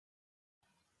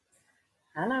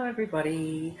Hello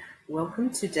everybody, welcome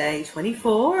to day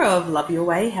 24 of Love Your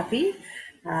Way Happy.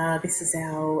 This is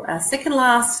our second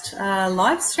last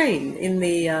live stream in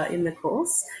the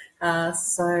course. Yeah,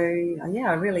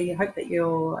 I really hope that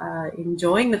you're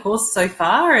enjoying the course so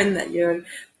far and that you're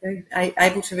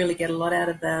able to really get a lot out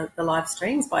of the live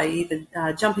streams by either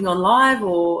jumping on live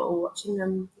or watching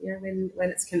them, when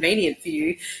it's convenient for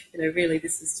you. Really,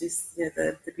 this is just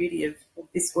the beauty of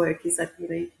this work is that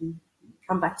you can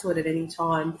come back to it at any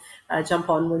time, jump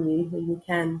on when you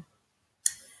can.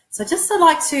 So just I'd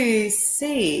like to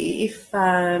see if,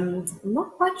 I'm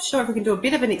not quite sure if we can do a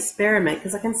bit of an experiment,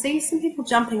 because I can see some people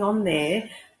jumping on there,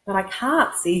 but I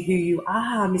can't see who you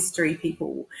are, mystery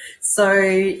people. So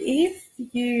if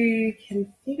you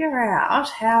can figure out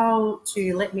how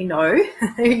to let me know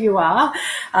who you are,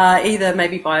 either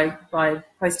maybe by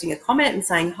posting a comment and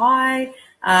saying hi,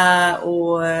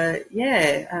 or I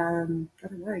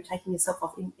don't know, taking yourself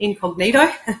off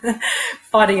incognito,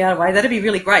 finding out a way. That'd be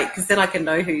really great, because then I can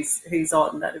know who's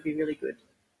on. That'd be really good.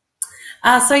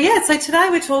 So today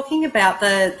we're talking about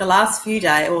the last few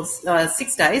days, or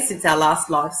 6 days since our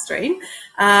last live stream.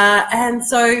 And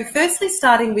so firstly,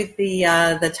 starting with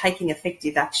the taking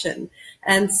effective action.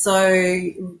 And so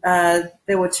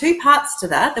there were two parts to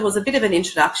that. There was a bit of an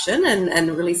introduction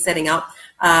and really setting up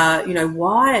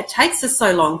why it takes us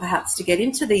so long perhaps to get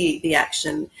into the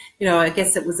action. I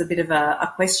guess it was a bit of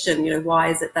a question, why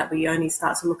is it that we only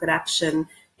start to look at action,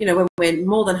 when we're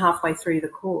more than halfway through the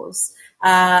course.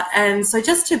 And so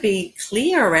just to be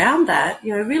clear around that,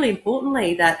 really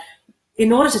importantly, that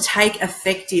in order to take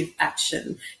effective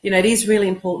action, it is really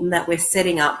important that we're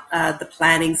setting up the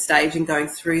planning stage and going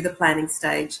through the planning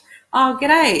stage. Oh,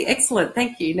 g'day. Excellent.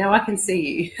 Thank you. Now I can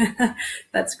see you.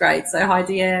 That's great. So hi,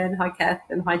 Deanne. Hi, Kath.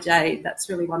 And hi, Jade. That's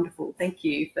really wonderful. Thank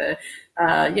you for,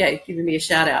 giving me a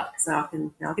shout out. So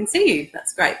now I can see you.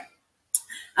 That's great.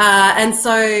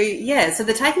 So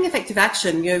the taking effective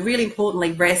action, really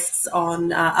importantly rests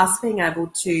on us being able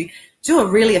to do a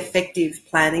really effective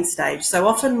planning stage. So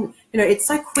often, it's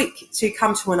so quick to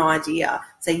come to an idea,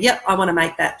 say, yep, I want to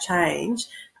make that change.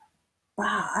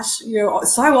 But,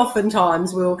 so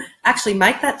oftentimes we'll actually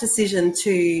make that decision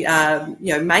to,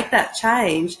 make that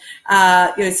change,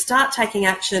 start taking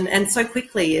action, and so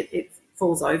quickly it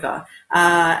falls over.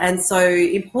 And so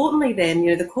importantly then,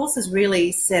 the course is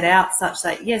really set out such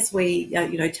that, yes, we,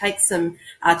 take some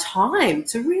time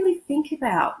to really think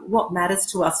about what matters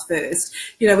to us first.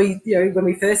 When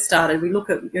we first started, we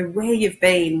look at where you've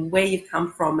been, where you've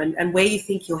come from, and where you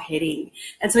think you're heading.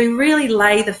 And so we really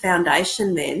lay the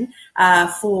foundation then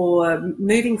for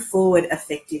moving forward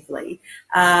effectively.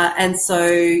 And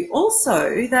so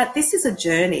also that this is a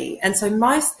journey. And so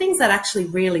most things that actually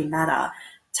really matter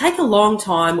take a long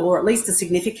time, or at least a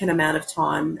significant amount of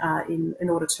time in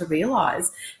order to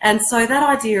realise. And so that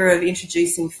idea of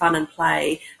introducing fun and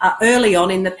play early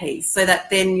on in the piece, so that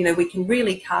then, we can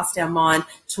really cast our mind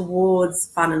towards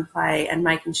fun and play and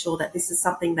making sure that this is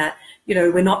something that,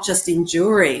 we're not just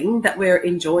enduring, that we're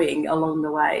enjoying along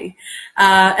the way.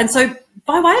 And so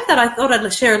by way of that, I thought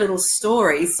I'd share a little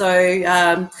story. So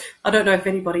I don't know if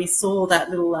anybody saw that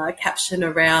little caption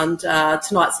around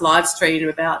tonight's live stream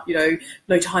about,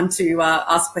 no time to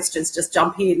ask questions, just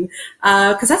jump in.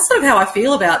 Because that's sort of how I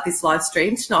feel about this live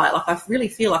stream tonight. Like, I really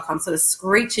feel like I'm sort of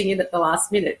screeching in at the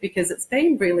last minute, because it's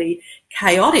been really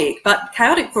chaotic, but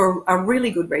chaotic for a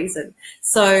really good reason.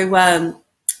 So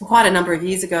quite a number of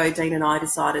years ago, Dean and I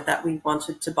decided that we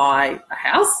wanted to buy a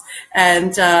house.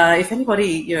 And if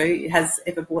anybody, has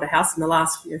ever bought a house in the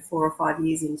last 4 or 5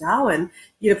 years in Darwin,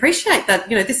 you'd appreciate that,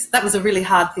 that was a really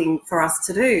hard thing for us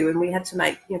to do. And we had to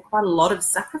make, quite a lot of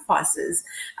sacrifices.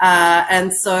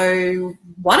 And so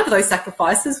one of those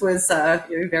sacrifices was,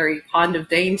 very kind of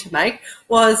Dean to make,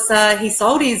 was he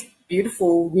sold his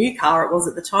beautiful new car, it was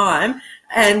at the time,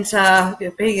 and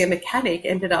being a mechanic,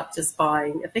 ended up just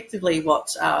buying effectively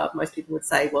what most people would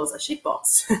say was a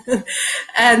shitbox.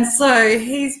 And so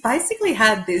he's basically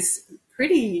had this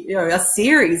pretty, a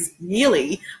series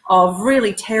yearly of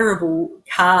really terrible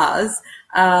cars.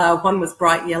 One was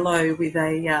bright yellow with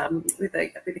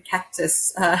a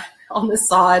cactus on the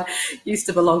side. Used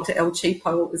to belong to El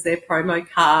Cheapo. It was their promo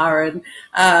car, and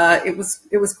it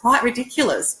was quite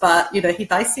ridiculous. But he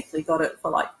basically got it for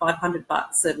like $500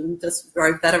 and just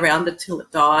drove that around until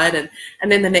it died.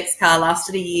 And then the next car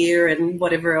lasted a year and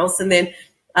whatever else. And then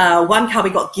one car we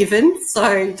got given.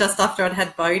 So just after I'd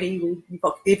had Bodhi, we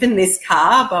got given this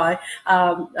car by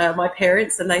my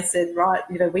parents, and they said, right,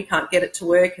 we can't get it to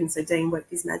work. And so Dean worked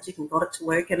his magic and got it to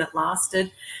work, and it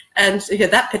lasted. And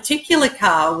that particular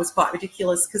car was quite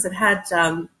ridiculous, because it had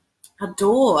a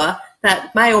door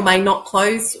that may or may not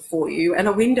close for you and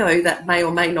a window that may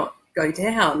or may not go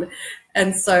down.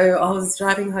 And so I was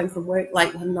driving home from work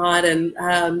late one night,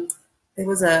 and there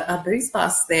was a booze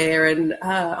bus there, and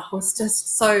I was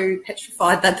just so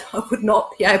petrified that I would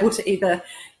not be able to either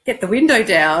get the window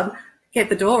down, get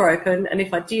the door open, and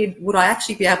if I did, would I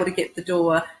actually be able to get the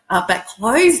door back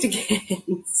closed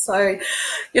again? So,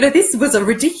 this was a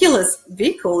ridiculous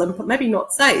vehicle and maybe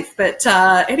not safe. But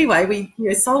anyway,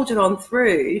 we soldiered on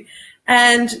through.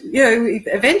 And,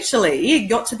 eventually it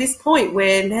got to this point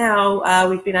where now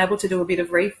we've been able to do a bit of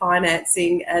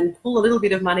refinancing and pull a little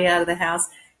bit of money out of the house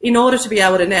in order to be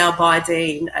able to now buy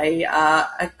Dean a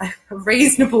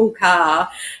reasonable car.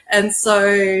 And so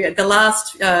the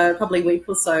last probably week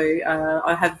or so,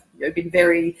 I have been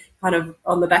very kind of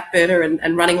on the back burner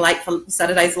and running late for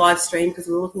Saturday's live stream because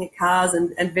we were looking at cars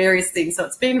and various things. So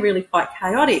it's been really quite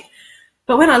chaotic.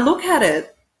 But when I look at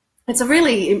it, it's a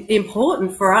really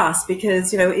important for us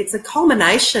because, it's a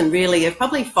culmination really of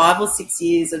probably 5 or 6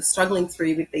 years of struggling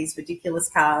through with these ridiculous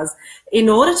cars in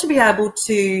order to be able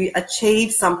to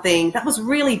achieve something that was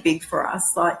really big for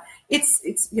us. Like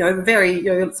it's very,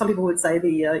 some people would say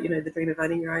the dream of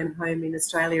owning your own home in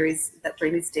Australia that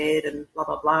dream is dead and blah,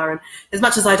 blah, blah. And as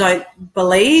much as I don't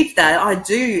believe that, I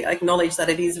do acknowledge that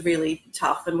it is really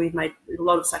tough and we've made a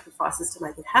lot of sacrifices to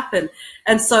make it happen.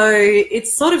 And so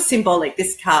it's sort of symbolic,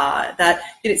 this car, that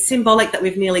it's symbolic that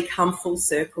we've nearly come full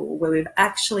circle where we've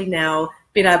actually now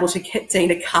been able to get Dean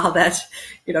a car that,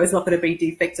 is not going to be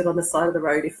defected on the side of the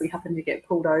road if we happen to get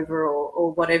pulled over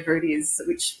or whatever it is,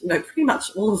 which, pretty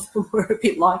much all of them were a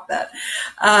bit like that.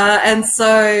 And so,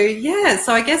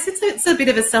 so I guess it's a bit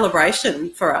of a celebration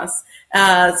for us.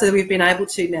 So we've been able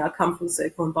to now come full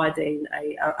circle and buy Dean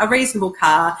a reasonable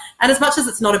car. And as much as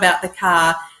it's not about the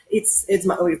car, it's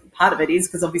part of it is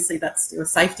because obviously that's a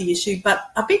safety issue,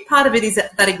 but a big part of it is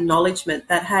that acknowledgement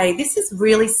that, hey, this is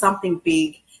really something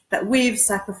big that we've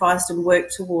sacrificed and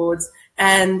worked towards,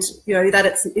 and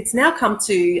that it's now come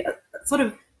to a sort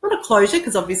of not a closure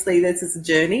because obviously this is a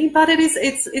journey, but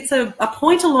it's a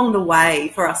point along the way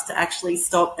for us to actually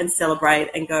stop and celebrate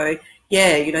and go,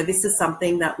 this is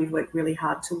something that we've worked really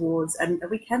hard towards, and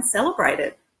we can celebrate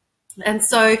it. And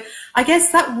so I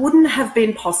guess that wouldn't have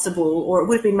been possible, or it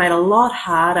would have been made a lot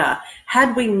harder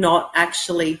had we not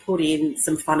actually put in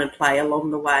some fun and play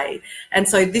along the way. And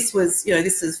so this was,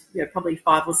 this is probably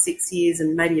 5 or 6 years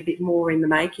and maybe a bit more in the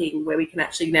making where we can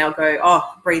actually now go,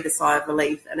 breathe a sigh of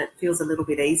relief, and it feels a little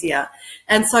bit easier.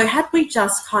 And so had we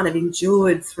just kind of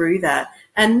endured through that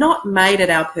and not made it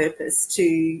our purpose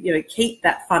to, keep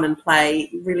that fun and play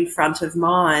really front of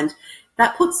mind,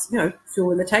 that puts,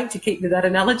 fuel in the tank, to keep with that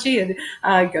analogy and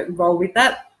roll with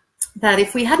that, that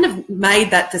if we hadn't have made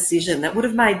that decision, that would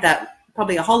have made that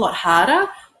probably a whole lot harder.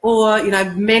 Or,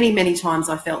 many, many times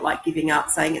I felt like giving up,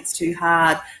 saying it's too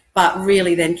hard, but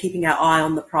really then keeping our eye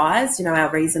on the prize, our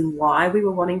reason why we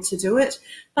were wanting to do it,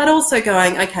 but also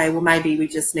going, okay, well, maybe we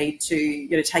just need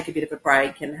to, take a bit of a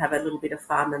break and have a little bit of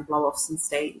fun and blow off some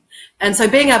steam. And so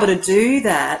being able to do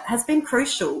that has been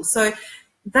crucial. So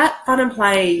that fun and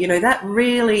play, that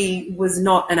really was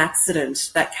not an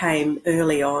accident that came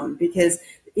early on, because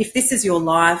if this is your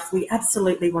life, we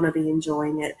absolutely want to be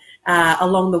enjoying it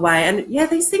along the way. And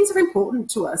these things are important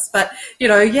to us, but,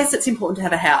 yes, it's important to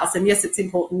have a house, and yes, it's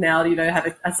important now to,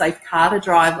 have a safe car to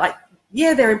drive. Like,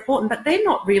 they're important, but they're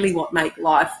not really what make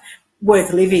life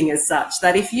worth living as such.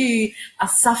 That if you are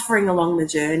suffering along the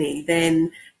journey,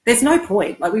 then there's no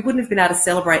point. Like, we wouldn't have been able to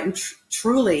celebrate and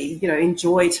truly,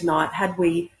 enjoy tonight had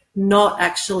we not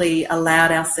actually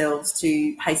allowed ourselves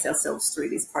to pace ourselves through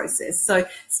this process. So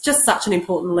it's just such an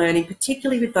important learning,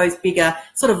 particularly with those bigger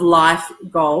sort of life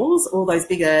goals, or those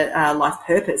bigger life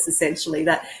purpose, essentially,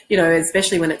 that,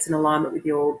 especially when it's in alignment with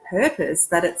your purpose,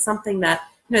 that it's something that,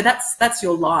 that's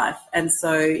your life. And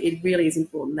so it really is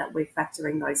important that we're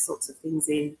factoring those sorts of things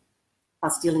in,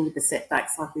 plus dealing with the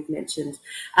setbacks like we've mentioned.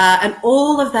 And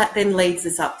all of that then leads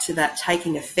us up to that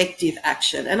taking effective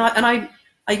action. And I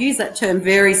use that term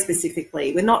very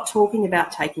specifically. We're not talking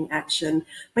about taking action.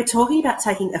 We're talking about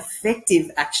taking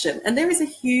effective action. And there is a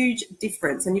huge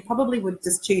difference. And you probably would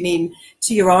just tune in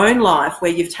to your own life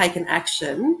where you've taken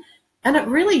action and it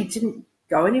really didn't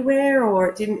go anywhere,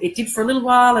 or it did for a little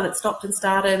while and it stopped and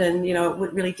started, and,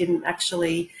 it really didn't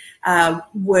actually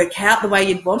work out the way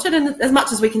you'd wanted. And as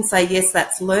much as we can say, yes,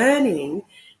 that's learning,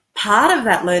 part of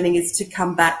that learning is to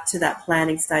come back to that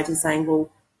planning stage and saying, well,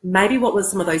 maybe what were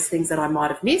some of those things that I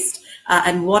might have missed,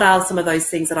 and what are some of those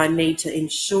things that I need to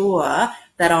ensure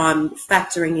that I'm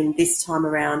factoring in this time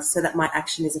around so that my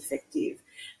action is effective.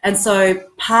 And so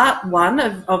part one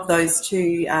of those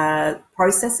two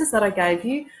processes that I gave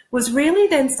you was really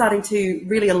then starting to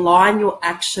really align your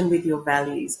action with your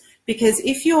values. Because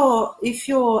if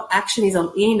your action is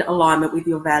in alignment with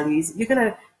your values, you're going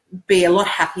to be a lot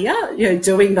happier,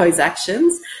 doing those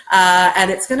actions,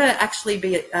 and it's going to actually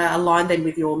be aligned then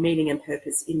with your meaning and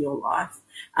purpose in your life.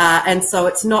 And so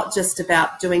it's not just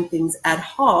about doing things ad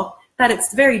hoc, that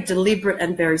it's very deliberate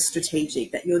and very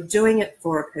strategic, that you're doing it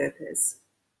for a purpose.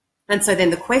 And so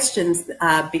then the questions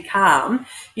become,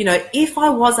 if I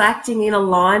was acting in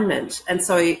alignment, and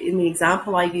so in the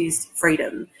example I used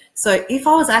freedom. So if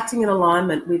I was acting in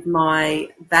alignment with my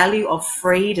value of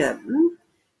freedom,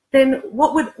 then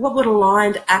what would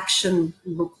aligned action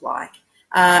look like?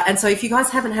 And so if you guys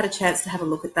haven't had a chance to have a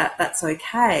look at that, that's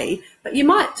okay. But you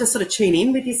might just sort of tune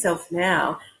in with yourself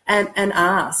now and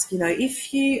ask,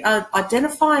 if you are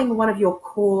identifying one of your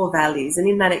core values, and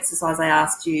in that exercise I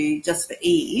asked you, just for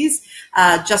ease,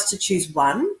 just to choose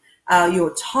one,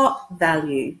 your top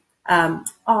value. Oh,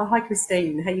 hi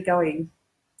Christine, how you going?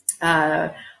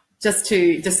 Just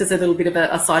as a little bit of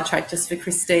a sidetrack, just for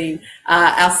Christine,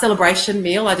 our celebration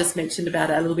meal, I just mentioned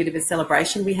about a little bit of a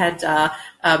celebration. We had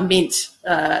mint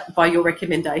by your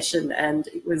recommendation, and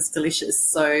it was delicious.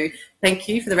 So thank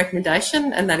you for the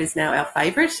recommendation, and that is now our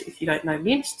favourite. If you don't know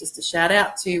mint, just a shout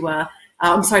out to,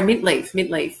 mint leaf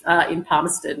in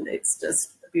Palmerston. It's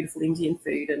just beautiful Indian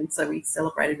food, and so we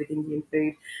celebrated with Indian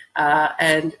food,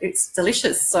 and it's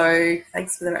delicious. So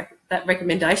thanks for that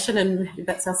recommendation, and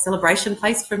that's our celebration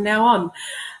place from now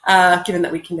on, given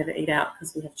that we can never eat out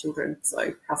because we have children,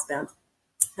 so housebound.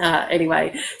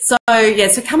 Anyway, so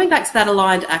coming back to that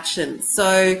aligned action.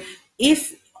 So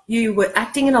if you were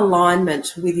acting in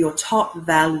alignment with your top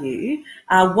value,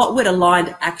 what would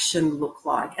aligned action look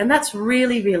like? And that's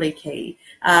really, really key,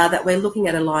 that we're looking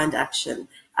at aligned action.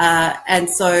 And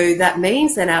so that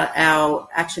means that our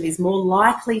action is more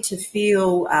likely to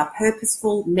feel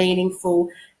purposeful, meaningful,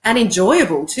 and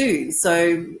enjoyable too.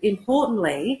 So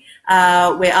importantly,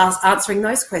 we're answering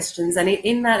those questions. And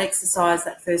in that exercise,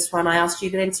 that first one, I asked you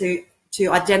then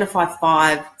to identify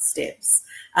 5 steps.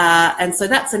 And so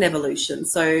that's an evolution.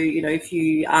 So, if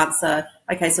you answer,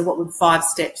 okay, so what would 5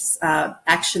 steps,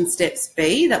 action steps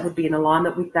be that would be in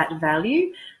alignment with that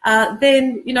value?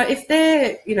 Then, if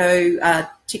they're,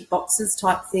 tick boxes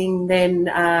type thing,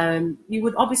 then you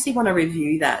would obviously want to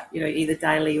review that, either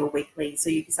daily or weekly. So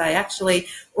you can say actually,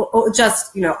 or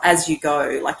just, as you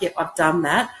go, like, yep, I've done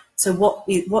that. So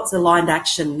what's aligned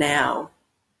action now?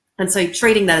 And so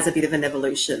treating that as a bit of an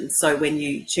evolution. So when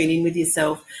you tune in with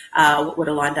yourself, what would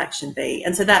aligned action be?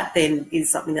 And so that then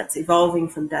is something that's evolving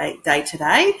from day to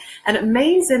day. And it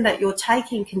means then that you're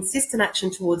taking consistent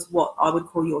action towards what I would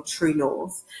call your true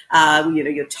north.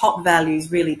 Your top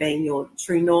values really being your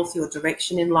true north, your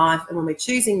direction in life. And when we're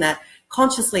choosing that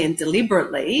consciously and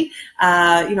deliberately,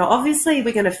 obviously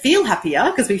we're going to feel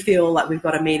happier because we feel like we've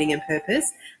got a meaning and purpose.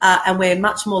 And we're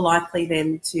much more likely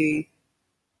then to...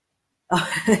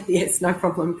 Oh, yes, no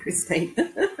problem, Christine.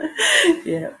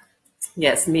 Yeah.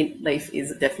 Yes, mint leaf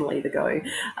is definitely the go.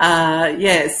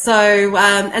 And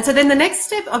so then the next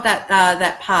step of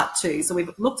that part 2. So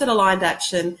we've looked at aligned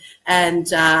action, and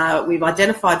we've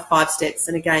identified 5 steps.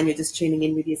 And again, you're just tuning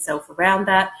in with yourself around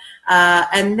that.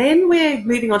 And then we're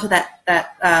moving on to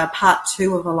that part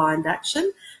 2 of aligned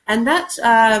action. And that,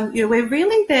 we're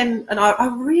really then, and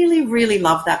I really, really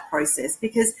love that process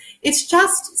because it's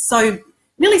just so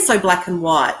black and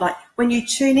white. Like when you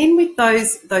tune in with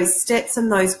those steps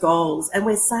and those goals, and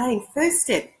we're saying, first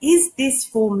step, is this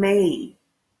for me?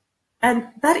 And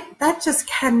that just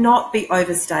cannot be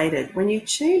overstated. When you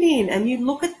tune in and you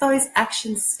look at those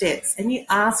action steps and you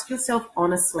ask yourself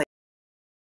honestly,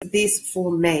 is this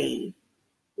for me?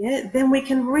 Yeah, then we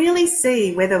can really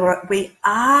see whether we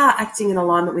are acting in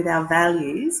alignment with our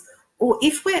values, or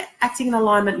if we're acting in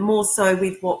alignment more so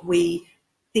with what we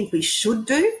think we should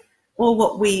do, or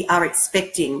what we are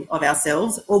expecting of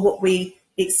ourselves, or what we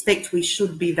expect we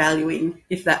should be valuing,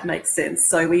 if that makes sense.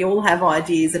 So we all have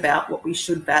ideas about what we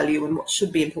should value and what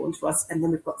should be important to us, and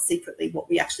then we've got secretly what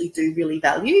we actually do really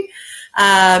value.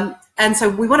 And so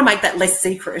we want to make that less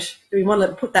secret. We want to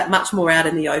put that much more out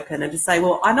in the open and to say,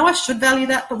 well, I know I should value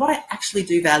that, but what I actually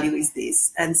do value is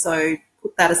this. And so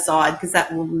put that aside, because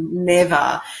that will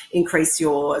never increase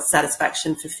your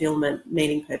satisfaction, fulfillment,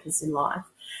 meaning, purpose in life.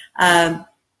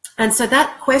 And so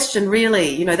that question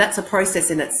really, that's a process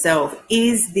in itself.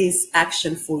 Is this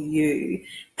action for you?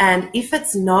 And if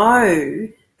it's no,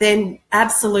 then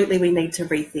absolutely we need to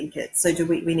rethink it. So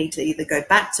we need to either go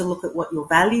back to look at what your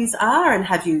values are and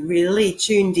have you really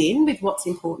tuned in with what's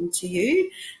important to you,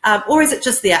 or is it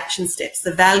just the action steps?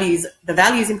 The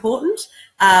values important,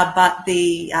 but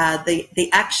the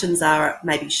actions are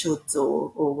maybe shoulds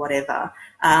or whatever.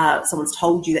 Someone's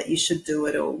told you that you should do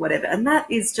it or whatever. And that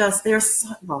is just, there are so,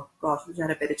 oh gosh, if you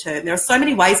had a better term, there are so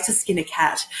many ways to skin a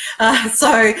cat.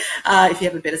 So if you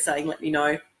have a better saying, let me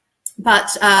know.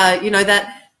 But,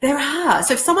 that there are.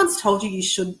 So if someone's told you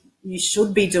you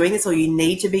should be doing this or you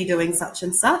need to be doing such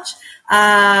and such,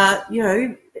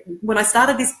 when I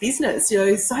started this business,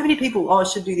 so many people, I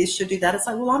should do this, should do that. It's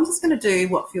like, well, I'm just going to do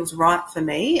what feels right for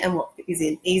me and what is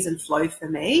in ease and flow for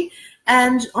me.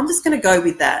 And I'm just going to go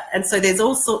with that. And so there's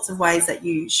all sorts of ways that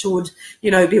you should,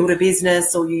 build a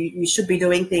business or you should be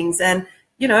doing things. And,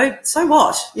 so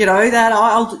what? That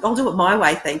I'll do it my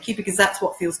way, thank you, because that's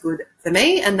what feels good for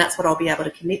me and that's what I'll be able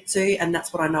to commit to and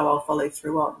that's what I know I'll follow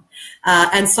through on.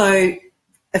 And so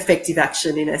effective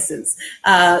action in essence.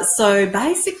 So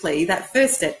basically that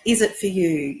first step, is it for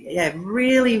you? Yeah,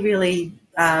 really, really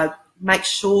make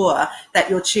sure that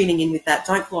you're tuning in with that.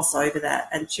 Don't gloss over that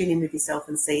and tune in with yourself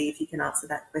and see if you can answer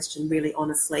that question really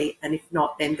honestly. And if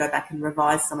not, then go back and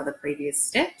revise some of the previous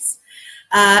steps.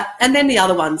 And then the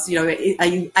other ones, are you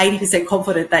 80%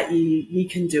 confident that you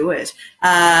can do it?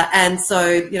 And so,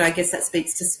 I guess that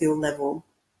speaks to skill level.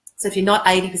 So if you're not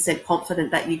 80%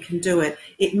 confident that you can do it,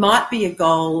 it might be a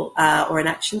goal or an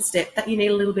action step that you need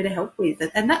a little bit of help with.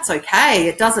 And that's okay.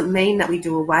 It doesn't mean that we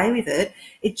do away with it.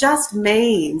 It just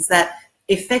means that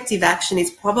effective action is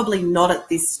probably not at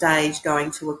this stage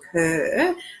going to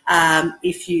occur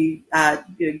if you,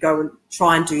 go and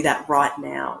try and do that right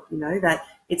now. That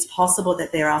it's possible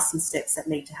that there are some steps that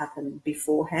need to happen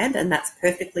beforehand, and that's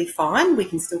perfectly fine. We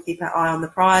can still keep our eye on the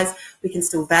prize. We can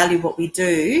still value what we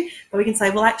do, but we can say,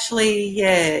 well, actually,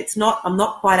 I'm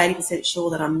not quite 80% sure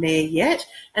that I'm there yet.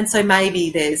 And so maybe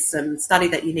there's some study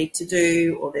that you need to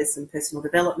do, or there's some personal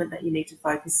development that you need to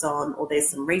focus on, or there's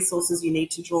some resources you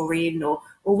need to draw in, or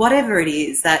whatever it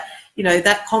is that,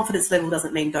 that confidence level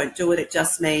doesn't mean don't do it. It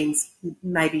just means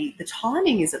maybe the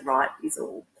timing isn't right is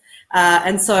all.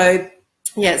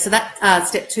 So that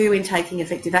step 2 in taking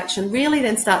effective action really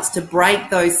then starts to break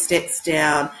those steps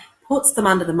down, puts them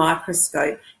under the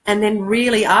microscope, and then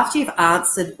really after you've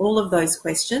answered all of those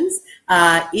questions,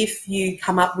 if you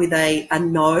come up with a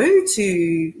no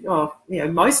to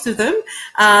most of them,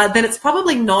 then it's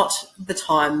probably not the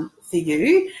time for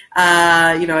you.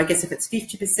 I guess if it's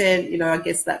 50%, I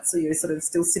guess that's sort of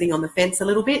still sitting on the fence a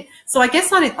little bit. So I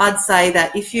guess I'd say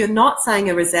that if you're not saying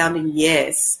a resounding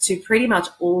yes to pretty much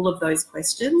all of those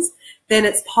questions, then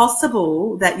it's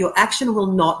possible that your action will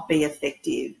not be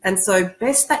effective. And so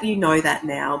best that you know that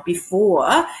now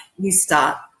before you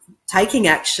start taking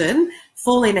action,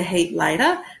 fall in a heap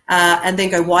later, and then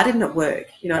go, why didn't it work?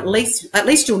 At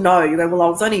least you'll know. You go, well, I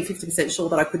was only 50% sure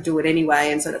that I could do it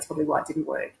anyway, and so that's probably why it didn't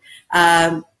work.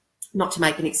 Not to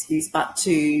make an excuse, but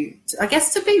to I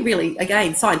guess to be really,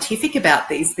 again, scientific about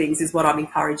these things is what I'm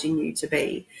encouraging you to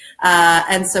be.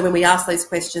 And so when we ask those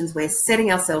questions, we're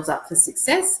setting ourselves up for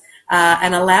success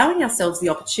and allowing ourselves the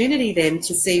opportunity then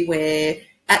to see where,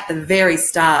 at the very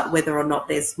start, whether or not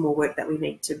there's more work that we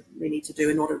need to do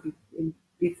in order to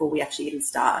before we actually even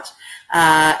start.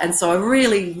 And so I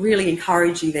really, really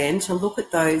encourage you then to look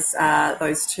at those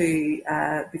two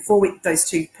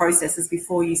processes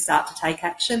before you start to take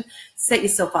action. Set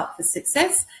yourself up for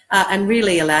success and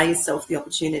really allow yourself the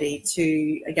opportunity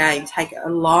to, again, take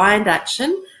aligned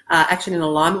action, action in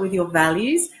alignment with your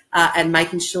values, and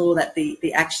making sure that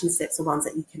the action steps are ones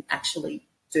that you can actually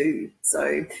do.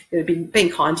 So being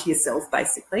kind to yourself,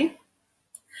 basically.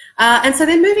 And so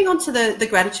then moving on to the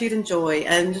gratitude and joy,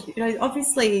 and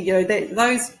obviously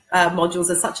those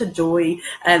modules are such a joy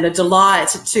and a delight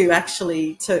to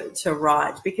actually to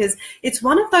write, because it's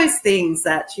one of those things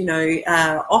that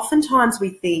oftentimes we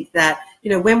think that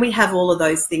when we have all of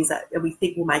those things that we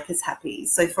think will make us happy.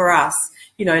 So for us,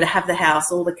 to have the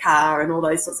house or the car and all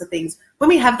those sorts of things, when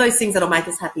we have those things that'll make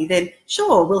us happy, then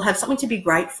sure, we'll have something to be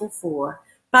grateful for.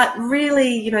 But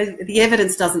really, the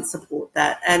evidence doesn't support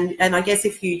that. And I guess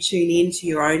if you tune into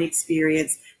your own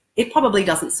experience, it probably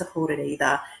doesn't support it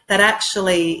either. That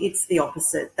actually it's the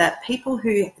opposite, that people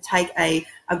who take a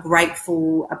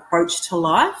grateful approach to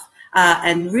life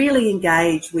and really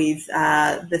engage with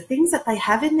the things that they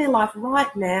have in their life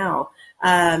right now,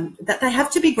 that they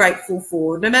have to be grateful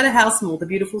for, no matter how small. The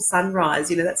beautiful sunrise,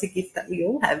 that's a gift that we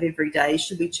all have every day,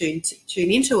 should we tune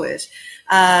into it.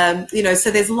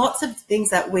 So there's lots of things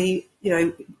that we,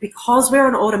 because we're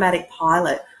an automatic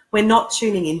pilot, we're not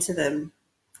tuning into them.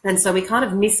 And so we're kind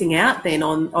of missing out then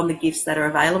on the gifts that are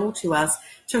available to us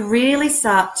to really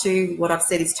start to, what I've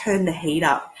said is, turn the heat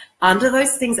up under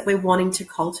those things that we're wanting to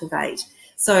cultivate.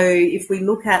 So if we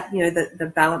look at,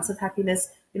 the balance of happiness,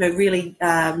 really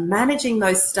managing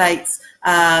those states,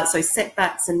 so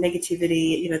setbacks and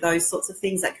negativity, those sorts of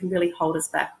things that can really hold us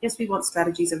back. Yes, we want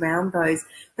strategies around those,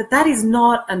 but that is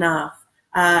not enough.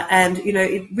 And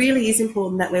it really is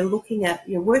important that we're looking at,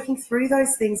 working through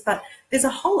those things, but there's a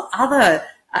whole other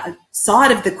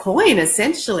side of the coin,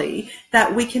 essentially,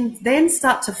 that we can then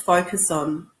start to focus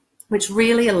on, which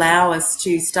really allow us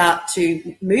to start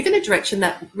to move in a direction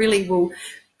that really will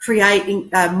create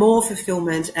more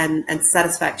fulfillment and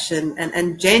satisfaction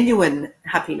and genuine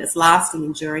happiness, lasting,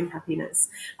 enduring happiness,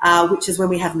 which is when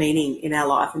we have meaning in our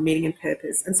life and meaning and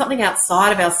purpose and something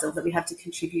outside of ourselves that we have to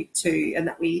contribute to and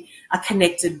that we are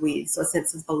connected with, so a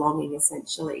sense of belonging,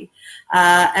 essentially.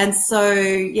 And so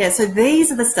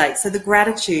these are the states, so the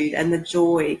gratitude and the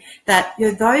joy, that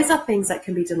those are things that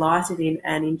can be delighted in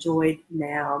and enjoyed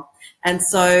now. And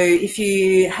so if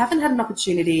you haven't had an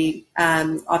opportunity,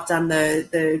 I've done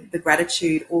the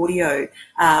gratitude audio,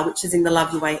 which is in the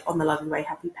Love Your Way, on the Love Your Way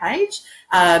Happy page.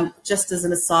 Just as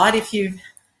an aside, if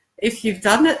you've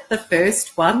done it, the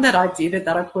first one that I did,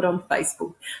 that I put on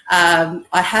Facebook,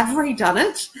 I have redone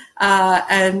it,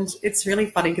 and it's really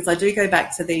funny because I do go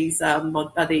back to these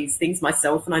things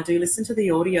myself, and I do listen to the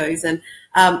audios, and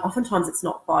oftentimes it's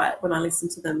not quiet when I listen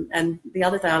to them. And the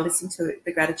other day I listened to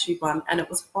the gratitude one, and it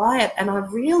was quiet, and I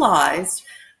realised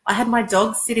I had my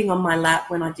dog sitting on my lap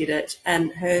when I did it,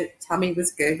 and her tummy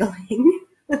was gurgling.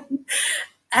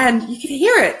 And you could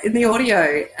hear it in the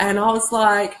audio. And I was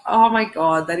like, oh, my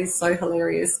God, that is so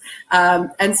hilarious.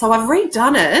 And so I've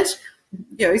redone it,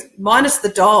 minus the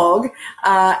dog.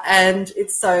 And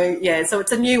it's so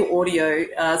it's a new audio.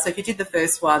 So if you did the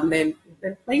first one, then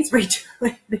please redo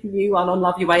the new one on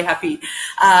Love Your Way Happy.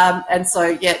 And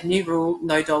so, new rule,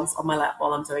 no dogs on my lap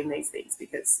while I'm doing these things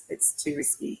because it's too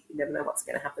risky. You never know what's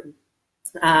going to happen.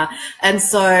 And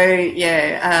so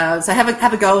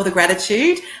have a go with the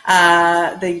gratitude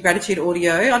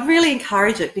audio. I'd really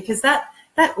encourage it, because that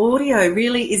audio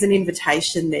really is an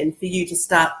invitation then for you to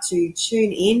start to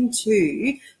tune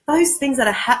into those things that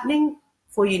are happening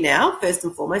for you now, first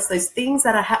and foremost, those things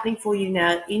that are happening for you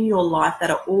now in your life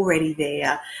that are already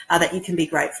there, that you can be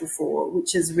grateful for,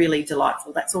 which is really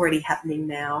delightful. That's already happening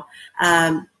now.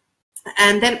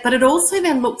 But it also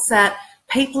then looks at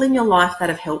people in your life that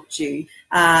have helped you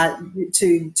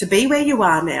to be where you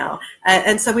are now.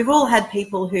 And so we've all had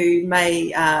people who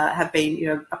may have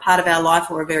been, a part of our life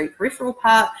or a very peripheral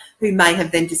part, who may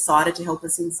have then decided to help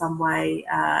us in some way.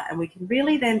 And we can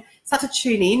really then start to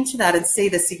tune into that and see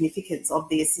the significance of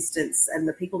the assistance and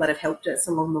the people that have helped us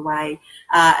along the way,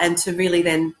 and to really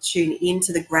then tune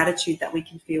into the gratitude that we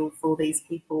can feel for these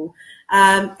people.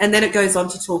 And then it goes on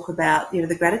to talk about,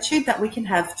 the gratitude that we can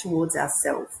have towards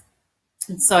ourselves.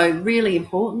 And so really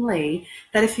importantly,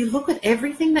 that if you look at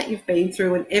everything that you've been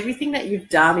through and everything that you've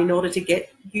done in order to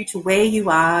get you to where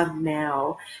you are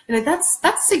now, that's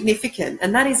significant,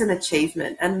 and that is an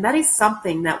achievement, and that is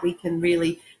something that we can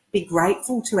really be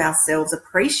grateful to ourselves,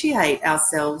 appreciate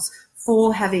ourselves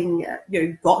for having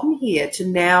gotten here to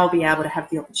now be able to have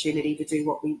the opportunity to do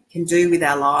what we can do with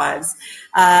our lives.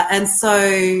 And so,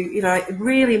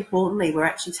 really importantly, we're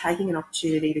actually taking an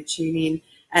opportunity to tune in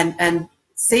and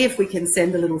see if we can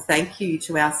send a little thank you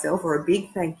to ourselves, or a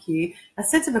big thank you, a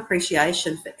sense of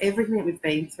appreciation for everything that we've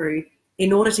been through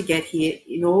in order to get here,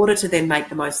 in order to then make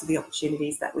the most of the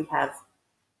opportunities that we have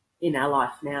in our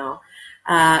life now.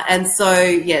 And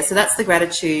so that's the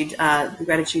gratitude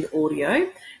audio.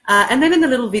 And then in the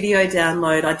little video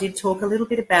download, I did talk a little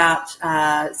bit about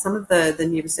some of the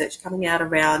new research coming out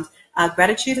around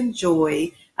gratitude and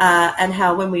joy, and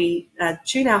how when we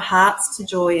tune our hearts to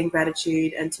joy and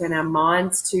gratitude and turn our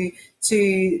minds to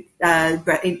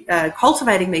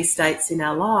cultivating these states in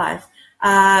our life,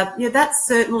 that's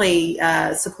certainly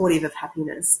supportive of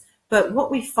happiness. But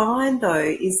what we find, though,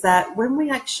 is that when we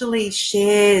actually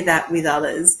share that with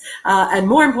others, and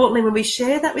more importantly, when we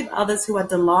share that with others who are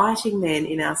delighting then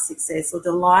in our success or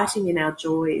delighting in our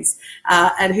joys,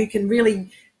 and who can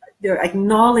really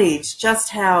acknowledge just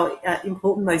how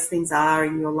important those things are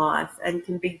in your life and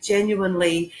can be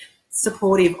genuinely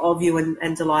supportive of you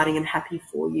and delighting and happy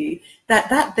for you,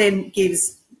 that then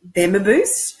gives them a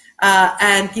boost.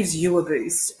 And gives you a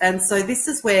boost. And so this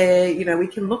is where, we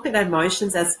can look at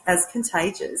emotions as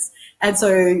contagious. And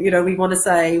so, we want to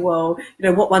say, well,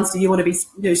 what ones do you want to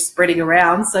be spreading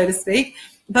around, so to speak?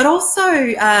 But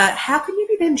also, how can you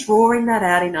be then drawing that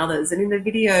out in others? And in the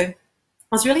video, I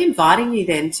was really inviting you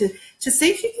then to see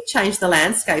if you could change the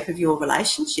landscape of your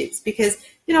relationships, because,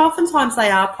 oftentimes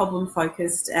they are problem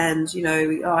focused and,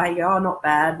 not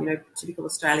bad, typical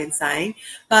Australian saying.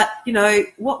 But,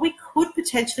 what we could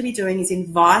potentially be doing is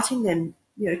inviting them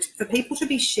for people to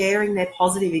be sharing their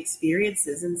positive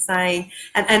experiences and saying,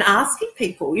 and asking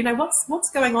people,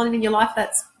 what's going on in your life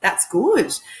that's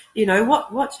good.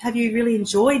 What have you really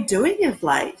enjoyed doing of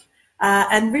late?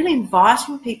 And really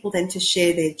inviting people then to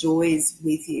share their joys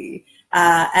with you.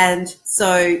 And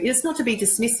so it's not to be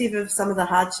dismissive of some of the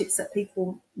hardships that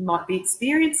people might be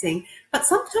experiencing, but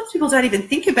sometimes people don't even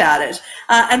think about it.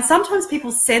 And sometimes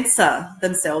people censor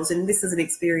themselves. And this is an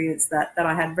experience that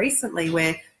I had recently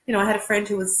where, I had a friend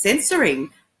who was censoring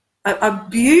a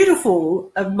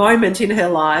beautiful moment in her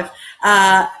life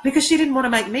because she didn't want to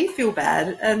make me feel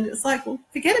bad. And it's like, well,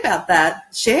 forget about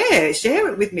that. Share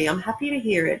it with me. I'm happy to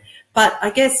hear it. But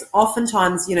I guess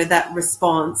oftentimes, that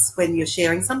response when you're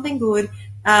sharing something good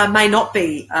may not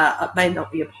be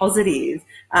a positive.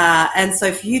 And so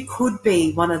if you could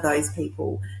be one of those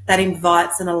people that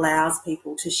invites and allows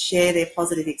people to share their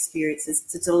positive experiences,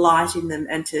 to delight in them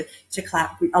and to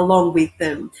clap along with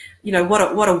them,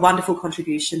 what a wonderful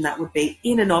contribution that would be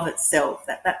in and of itself,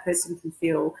 that person can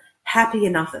feel happy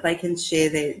enough that they can share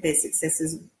their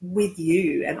successes with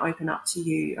you and open up to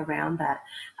you around that.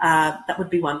 That would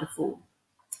be wonderful.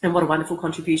 And what a wonderful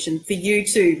contribution for you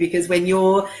too, because when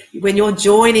you're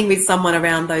joining with someone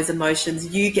around those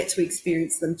emotions, you get to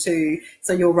experience them too.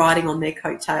 So you're riding on their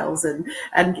coattails and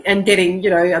getting,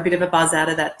 a bit of a buzz out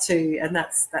of that too. And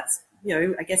that's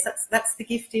I guess that's the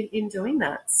gift in doing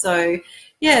that. So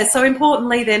yeah, so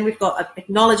importantly then we've got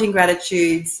acknowledging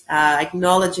gratitudes,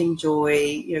 acknowledging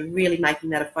joy, really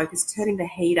making that a focus, turning the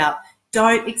heat up.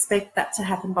 Don't expect that to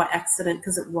happen by accident,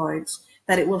 because it won't.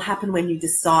 That it will happen when you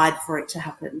decide for it to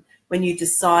happen, when you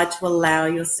decide to allow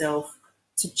yourself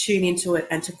to tune into it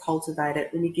and to cultivate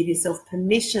it, when you give yourself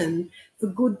permission for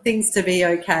good things to be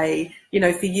okay,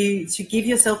 for you to give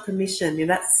yourself permission,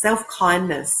 that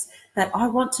self-kindness, that I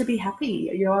want to be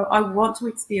happy, I want to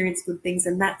experience good things,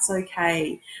 and that's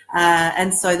okay.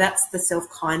 And so that's the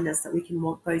self-kindness, that we can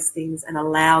want those things and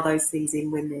allow those things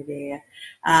in when they're there.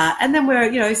 And then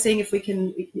we're, seeing if we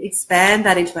can expand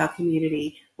that into our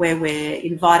community, where we're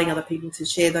inviting other people to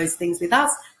share those things with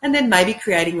us, and then maybe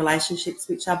creating relationships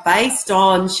which are based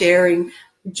on sharing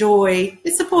joy,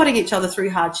 supporting each other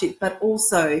through hardship, but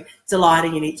also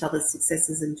delighting in each other's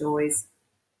successes and joys.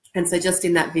 And so just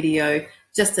in that video,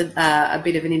 just a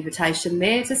bit of an invitation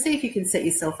there to see if you can set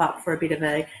yourself up for a bit of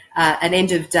an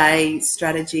end of day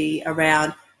strategy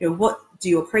around, what do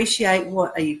you appreciate,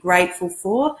 what are you grateful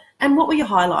for, and what were your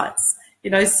highlights?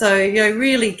 So,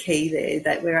 really key there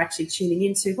that we're actually tuning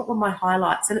into what were my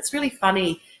highlights. And it's really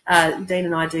funny, Dean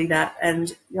and I do that.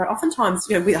 And,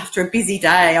 oftentimes, after a busy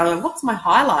day, I'm like, what's my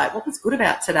highlight? What was good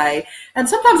about today? And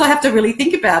sometimes I have to really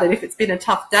think about it if it's been a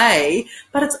tough day,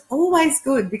 but it's always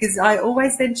good, because I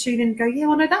always then tune in and go, yeah,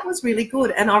 well, no, that was really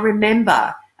good. And I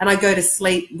remember, and I go to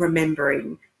sleep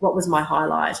remembering what was my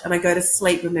highlight, and I go to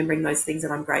sleep remembering those things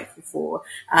that I'm grateful for.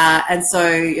 And so,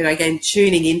 again,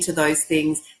 tuning into those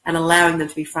things and allowing them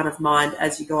to be front of mind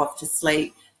as you go off to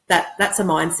sleep, that's a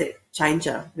mindset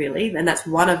changer, really. And that's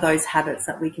one of those habits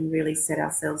that we can really set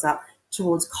ourselves up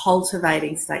towards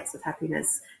cultivating states of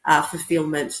happiness,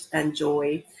 fulfillment and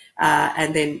joy,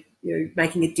 and then,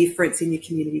 making a difference in your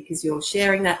community because you're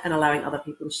sharing that and allowing other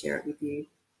people to share it with you.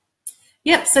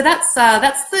 Yep, so that's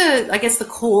the, I guess, the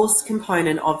course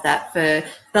component of that for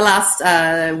the last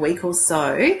week or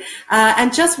so.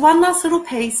 And just one last little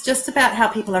piece just about how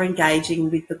people are engaging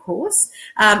with the course.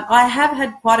 I have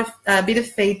had quite a bit of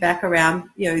feedback around,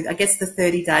 I guess the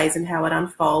 30 days and how it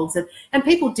unfolds, and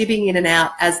people dipping in and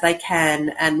out as they can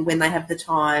and when they have the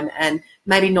time, and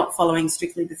maybe not following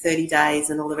strictly the 30 days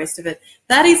and all the rest of it.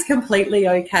 That is completely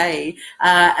okay.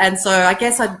 And so I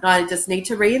guess I just need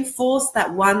to reinforce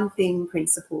that one thing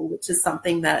principle, which is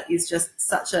something that is just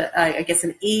such I guess,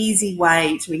 an easy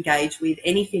way to engage with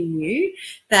anything new,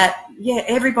 that, yeah,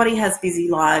 everybody has busy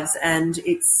lives, and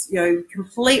it's,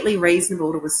 completely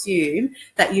reasonable to assume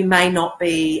that you may not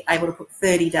be able to put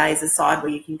 30 days aside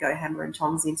where you can go hammer and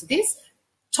tongs into this.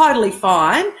 Totally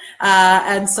fine.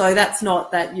 And so that's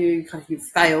not that you've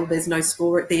failed. There's no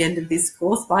score at the end of this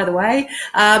course, by the way.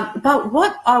 But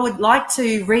what I would like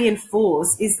to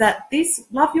reinforce is that this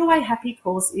Love Your Way Happy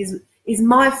course is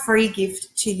my free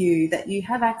gift to you that you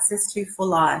have access to for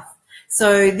life.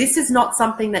 So this is not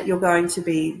something that you're going to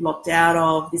be locked out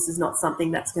of. This is not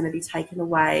something that's going to be taken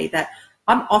away. That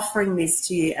I'm offering this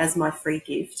to you as my free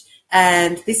gift.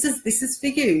 And this is for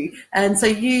you. And so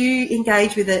you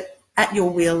engage with it at your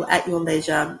will, at your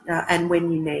leisure, and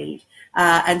when you need,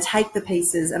 and take the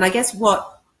pieces. And I guess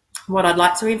what I'd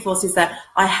like to reinforce is that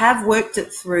I have worked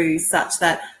it through such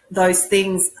that those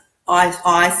things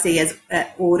I see as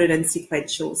ordered and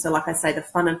sequential. So like I say, the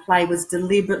fun and play was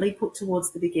deliberately put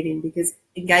towards the beginning, because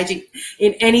engaging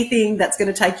in anything that's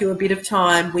going to take you a bit of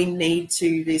time, we need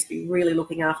to just be really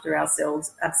looking after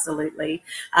ourselves. Absolutely.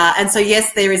 And so,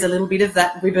 yes, there is a little bit of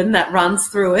that ribbon that runs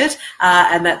through it,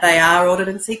 and that they are ordered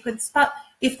and sequenced. But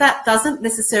if that doesn't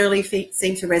necessarily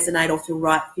seem to resonate or feel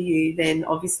right for you, then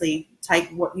obviously take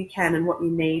what you can and what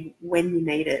you need when you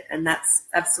need it. And that's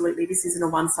absolutely, this isn't a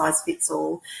one size fits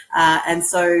all. And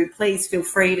so please feel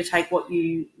free to take what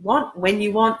you want, when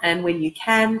you want, and when you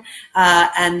can.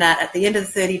 And that at the end of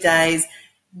the 30 days,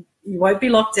 you won't be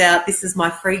locked out. This is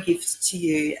my free gift to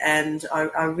you. And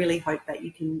I really hope that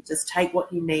you can just take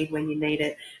what you need when you need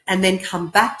it, and then come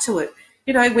back to it,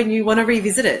 you know, when you want to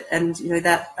revisit it. And, you know,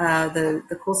 that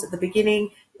the course at the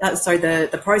beginning,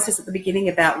 the process at the beginning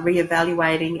about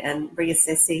reevaluating and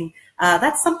reassessing,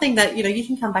 that's something that, you know, you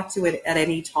can come back to it at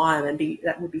any time, and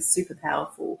that would be super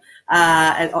powerful,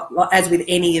 as with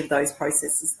any of those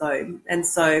processes though. And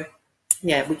so,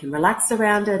 yeah, we can relax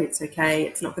around it. It's okay.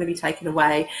 It's not going to be taken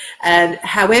away. And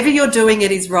however you're doing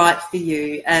it is right for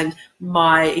you. And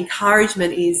my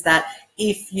encouragement is that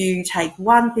if you take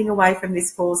one thing away from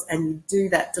this course and you do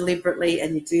that deliberately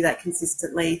and you do that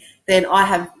consistently, then I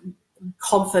have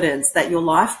confidence that your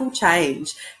life will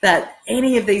change, that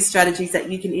any of these strategies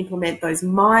that you can implement, those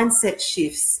mindset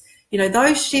shifts, you know,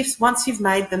 those shifts, once you've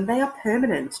made them, they are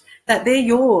permanent, that they're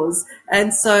yours.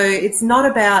 And so it's not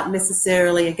about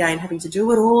necessarily, again, having to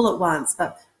do it all at once,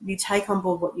 but you take on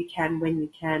board what you can when you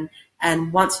can.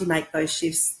 And once you make those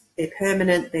shifts, they're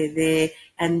permanent, they're there,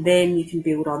 and then you can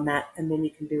build on that, and then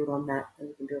you can build on that, and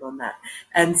you can build on that.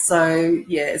 And so,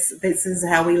 yes, this is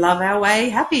how we love our way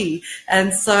happy.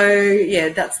 And so, yeah,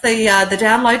 that's the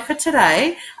download for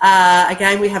today.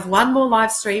 Again, we have one more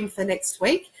live stream for next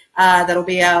week. That'll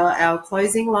be our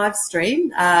closing live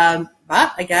stream.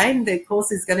 But again, the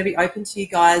course is going to be open to you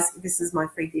guys. This is my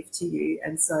free gift to you.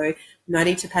 And so no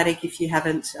need to panic if you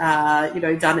haven't,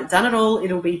 done it all.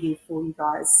 It'll be here for you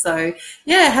guys. So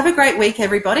yeah, have a great week,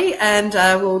 everybody. And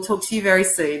we'll talk to you very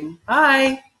soon.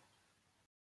 Bye.